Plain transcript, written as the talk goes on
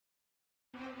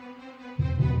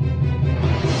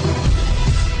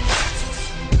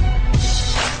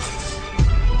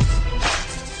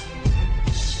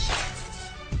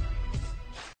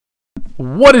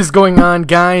What is going on,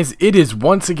 guys? It is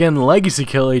once again Legacy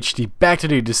Kill HD back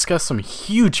today to discuss some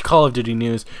huge Call of Duty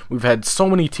news. We've had so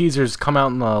many teasers come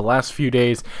out in the last few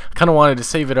days. I kind of wanted to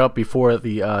save it up before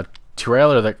the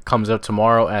trailer that comes out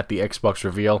tomorrow at the Xbox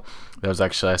reveal. That was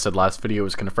actually, I said last video, it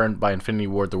was confirmed by Infinity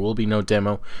Ward. There will be no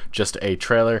demo, just a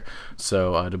trailer.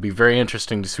 So it'll be very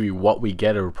interesting to see what we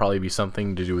get. It will probably be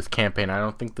something to do with campaign. I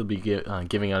don't think they'll be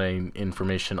giving out any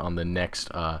information on the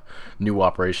next new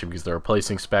operation because they're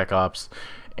replacing Spec Ops.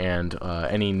 And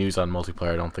any news on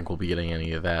multiplayer, I don't think we'll be getting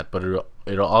any of that. But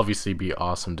it'll obviously be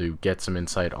awesome to get some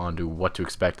insight onto what to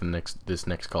expect in this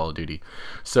next Call of Duty.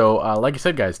 So, like I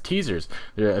said, guys, teasers.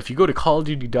 If you go to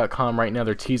CallOfDuty.com right now,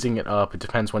 they're teasing it up. It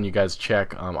depends when you guys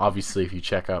check. Obviously, if you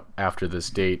check up after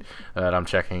this date that I'm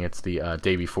checking, it's the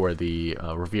day before the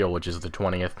reveal, which is the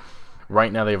 20th.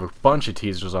 Right now, they have a bunch of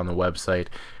teasers on the website.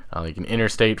 Like an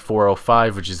Interstate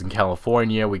 405, which is in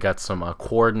California. We got some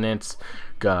coordinates.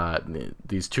 Got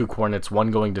these two coordinates,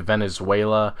 one going to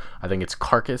Venezuela. I think it's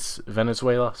Caracas,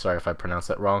 Venezuela. Sorry if I pronounced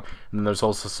that wrong. And then there's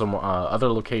also some other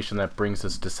location that brings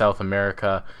us to South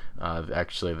America,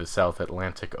 actually the South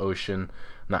Atlantic Ocean.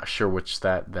 Not sure which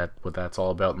what that's all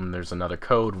about. And there's another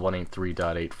code,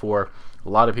 183.84. A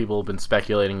lot of people have been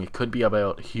speculating it could be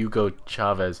about Hugo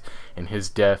Chavez and his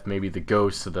death, maybe the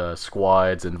ghosts of the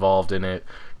squads involved in it,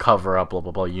 cover up, blah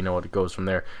blah blah. You know what it goes from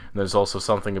there. And there's also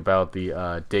something about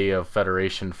the Day of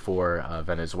Federation for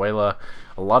Venezuela.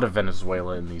 A lot of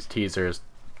Venezuela in these teasers.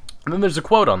 And then there's a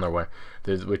quote on their way,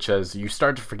 which says, "You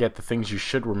start to forget the things you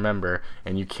should remember,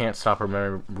 and you can't stop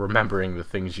remembering the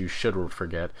things you should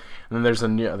forget." And then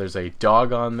there's a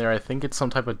dog on there. I think it's some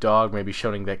type of dog, maybe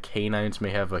showing that canines may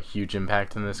have a huge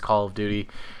impact in this Call of Duty.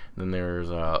 And then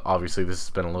there's obviously this has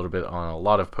been a little bit on a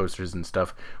lot of posters and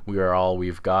stuff. We are all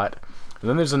we've got. And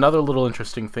then there's another little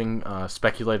interesting thing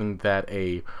speculating that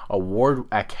a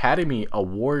Academy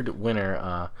Award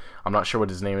winner, I'm not sure what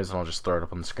his name is, and I'll just throw it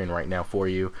up on the screen right now for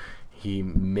you. He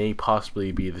may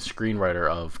possibly be the screenwriter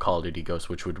of Call of Duty Ghosts,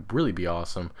 which would really be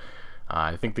awesome.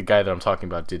 I think the guy that I'm talking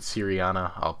about did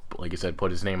Syriana. I'll, like I said,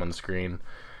 put his name on the screen.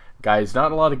 Guys,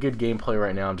 not a lot of good gameplay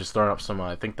right now. I'm just throwing up some,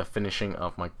 I think the finishing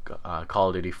of my Call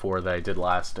of Duty 4 that I did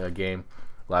last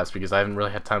because I haven't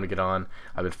really had time to get on.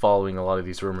 I've been following a lot of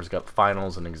these rumors, got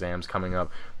finals and exams coming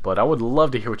up, but I would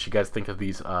love to hear what you guys think of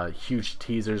these huge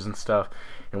teasers and stuff,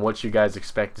 and what you guys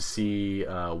expect to see,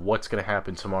 what's going to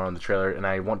happen tomorrow in the trailer. And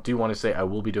I do want to say I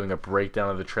will be doing a breakdown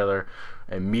of the trailer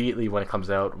immediately when it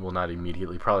comes out. Well, not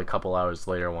immediately, probably a couple hours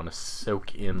later. I want to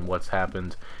soak in what's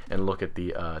happened and look at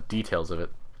the details of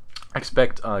it. I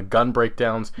expect gun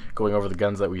breakdowns, going over the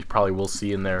guns that we probably will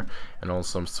see in there, and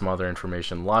also some other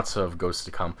information. Lots of Ghosts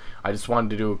to come. I just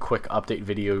wanted to do a quick update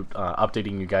video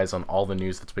updating you guys on all the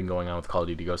news that's been going on with Call of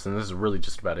Duty Ghosts, and this is really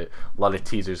just about it. A lot of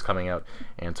teasers coming out,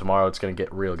 and tomorrow it's going to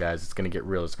get real, guys. It's going to get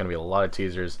real. It's going to be a lot of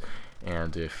teasers,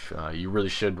 and if you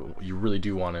really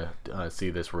do want to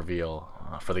see this reveal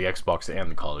for the Xbox and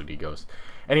the Call of Duty Ghosts.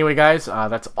 Anyway, guys,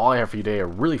 that's all I have for you today. A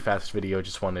really fast video.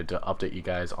 Just wanted to update you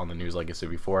guys on the news like I said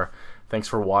before. Thanks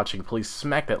for watching. Please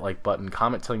smack that like button.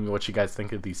 Comment telling me what you guys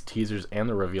think of these teasers and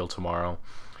the reveal tomorrow.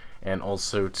 And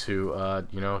also to,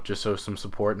 just show some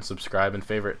support and subscribe and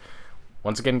favorite.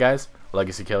 Once again, guys,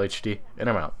 Legacy Kill HD, and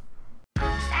I'm out.